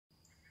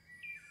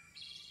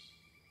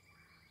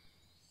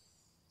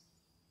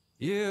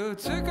You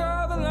took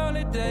all the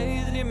lonely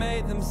days and you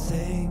made them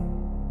sing.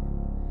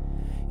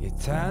 You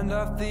turned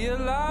off the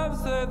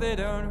alarms so they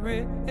don't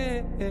ring.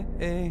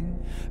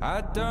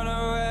 I don't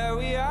know where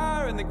we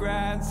are in the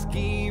grand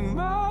scheme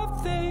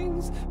of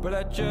things, but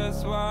I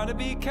just want to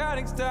be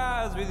counting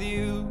stars with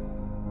you.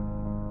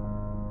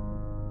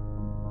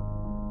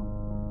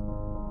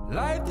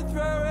 Life to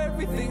throw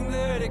everything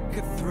that it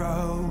could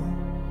throw.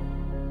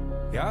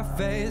 Your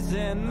face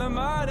in the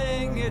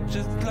morning, it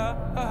just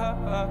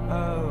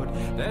glowed.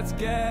 Let's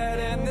get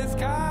in this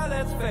car,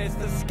 let's face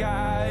the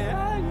sky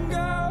and go.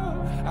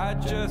 I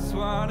just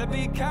wanna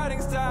be counting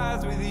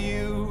stars with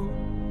you.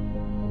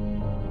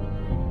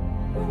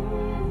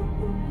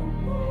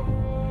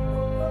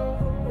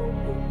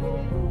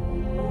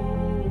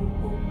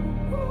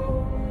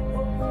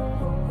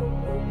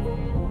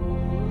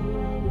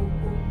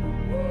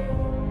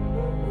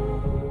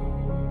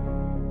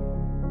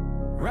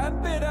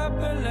 Ramp it up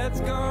and let's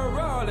go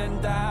rolling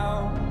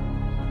down.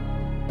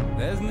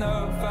 There's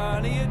no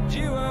funnier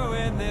duo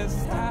in this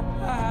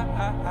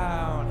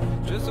town.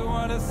 Just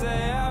wanna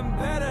say I'm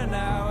better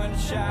now and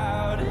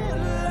shout it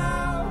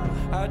loud.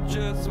 I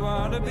just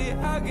wanna be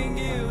hugging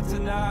you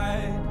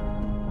tonight.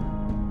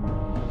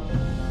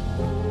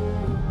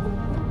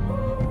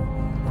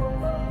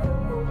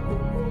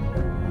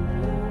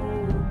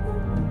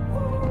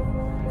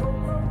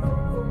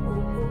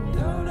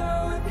 Don't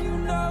know if you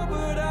know,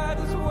 but I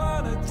just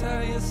wanna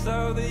tell you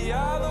so that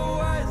you're the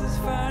wisest,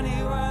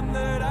 funny one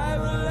that I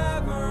will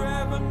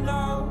ever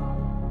know.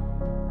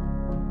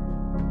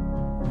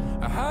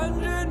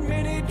 100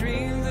 mini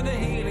dreams and a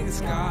healing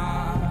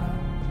scar.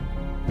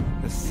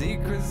 The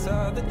secrets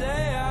of the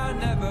day are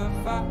never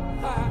far.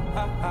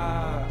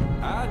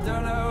 I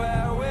don't know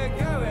where we're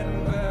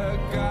going, but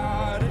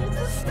God, it's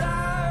a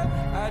star.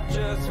 I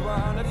just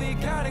wanna be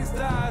counting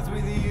stars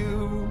with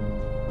you.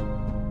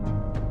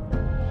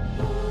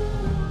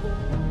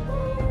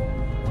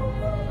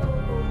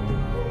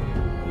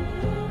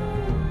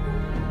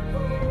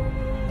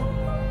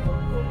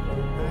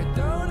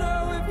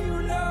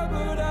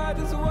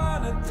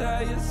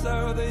 Tell you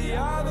so that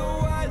you're the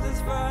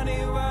wisest,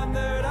 funny one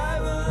that I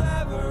will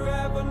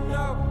ever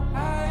know.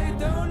 I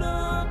don't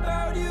know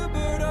about you,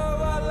 but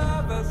oh, I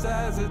love us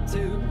as a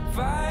two.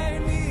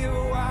 Find me a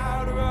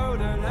wild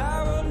road and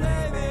I will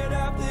name it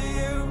after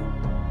you.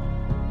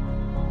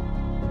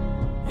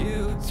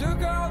 You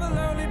took all the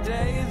lonely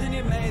days and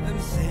you made them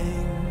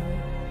sing.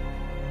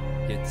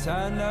 You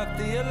turned off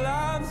the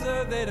alarms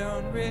so they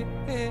don't ring.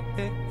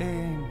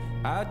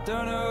 I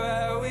don't know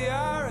where we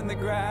are in the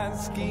grand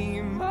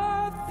scheme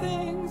of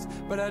things,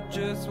 but I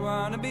just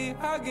wanna be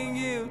hugging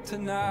you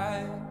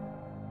tonight.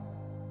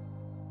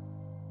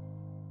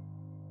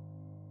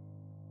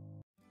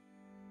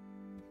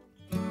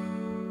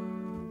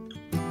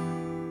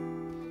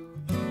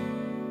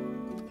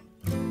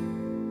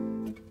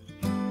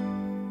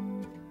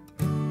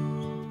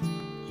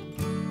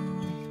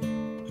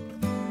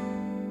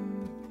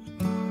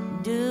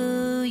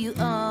 Do you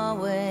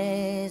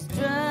always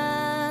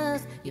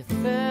trust your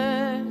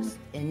first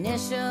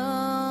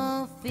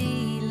initial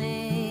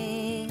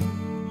feeling?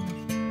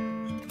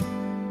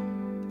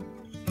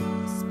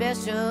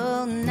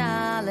 Special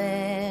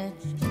knowledge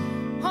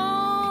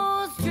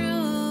holds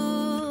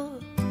true,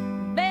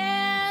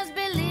 bears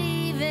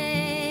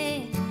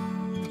believing.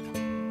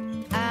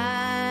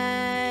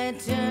 I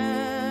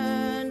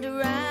turned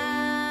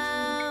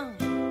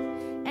around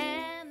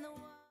and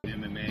the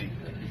MMA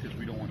because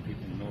we don't want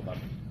people to know about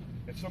it.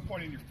 At some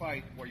point in your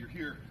fight, while you're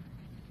here,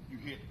 you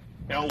hit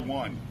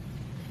L1.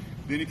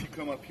 Then if you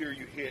come up here,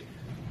 you hit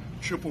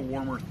triple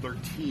warmer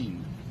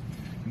 13.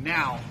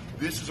 Now,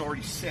 this has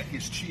already set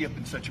his chi up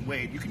in such a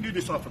way, and you can do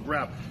this off a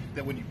grab,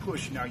 that when you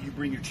push, now you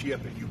bring your chi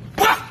up and you...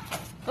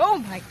 Oh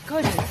my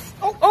goodness.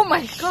 Oh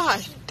my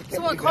gosh.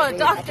 Someone call a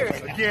doctor.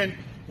 Again,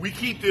 we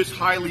keep this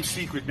highly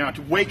secret. Now,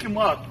 to wake him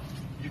up,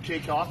 you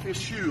take off his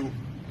shoe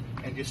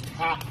and just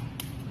tap,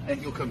 and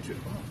he'll come to.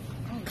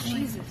 Oh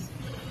Jesus.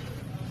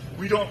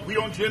 We don't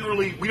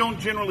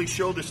generally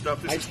show this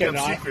stuff. This is kept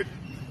secret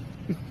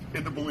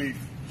in the belief.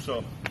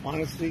 So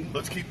honestly,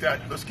 let's keep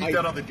that on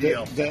the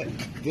DL.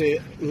 The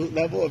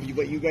level of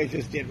what you guys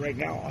just did right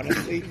now,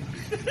 honestly.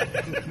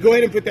 Go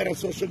ahead and put that on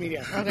social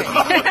media. Okay.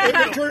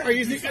 Are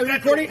you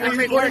recording? I'm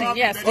recording.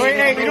 Yes.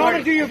 Hey, you know what?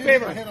 I'm gonna do you a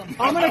favor.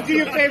 I'm gonna do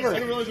you a favor.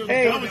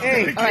 Hey.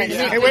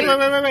 Wait.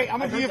 I'm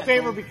gonna do you a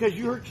favor because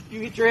you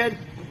hit your head.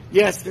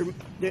 Yes,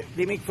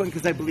 they make fun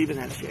because I believe in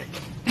that shit.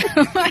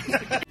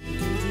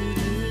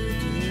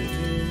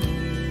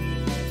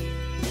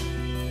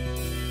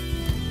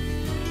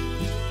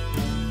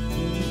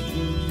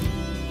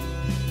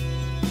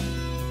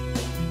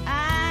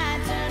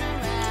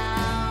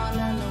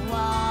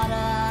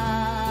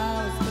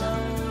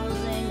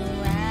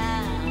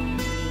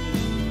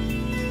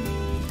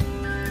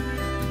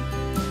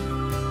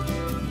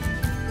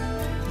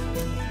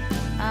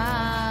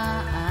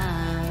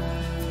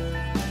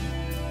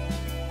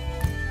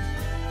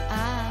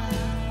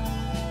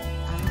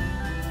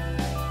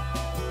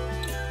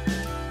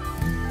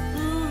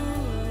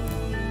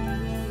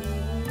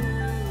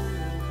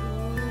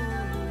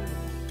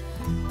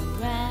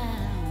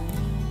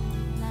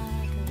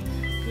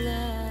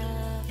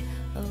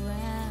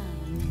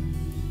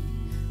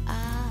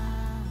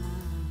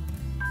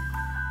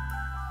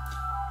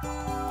 All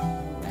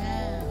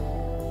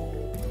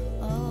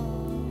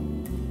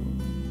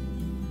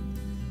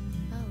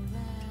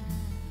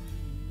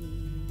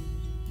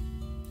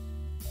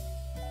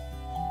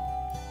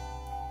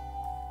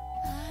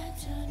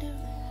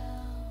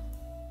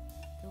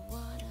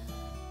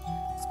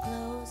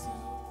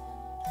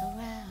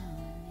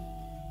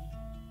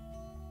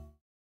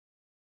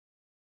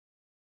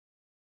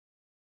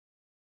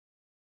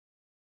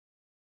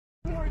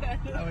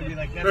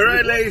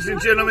right, ladies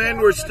and gentlemen,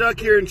 we're stuck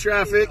here in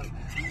traffic.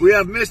 We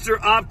have Mr.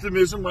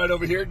 Optimism right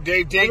over here,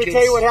 Dave Dinkins. Let me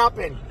tell you what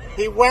happened.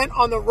 He went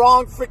on the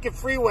wrong freaking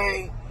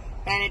freeway,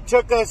 and it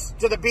took us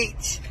to the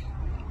beach.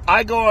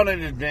 I go on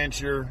an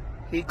adventure.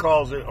 He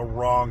calls it a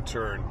wrong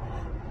turn.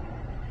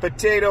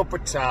 Potato,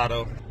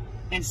 potato.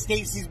 And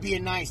Stacy's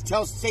being nice.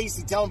 Tell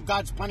Stacy, tell him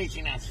God's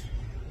punishing us.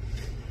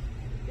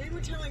 They were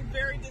telling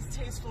very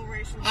distasteful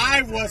racial jokes.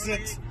 I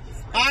wasn't.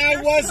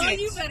 I wasn't.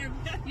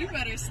 Oh, you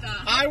better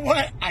stop.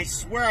 I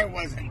swear I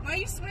wasn't. Why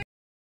you swear?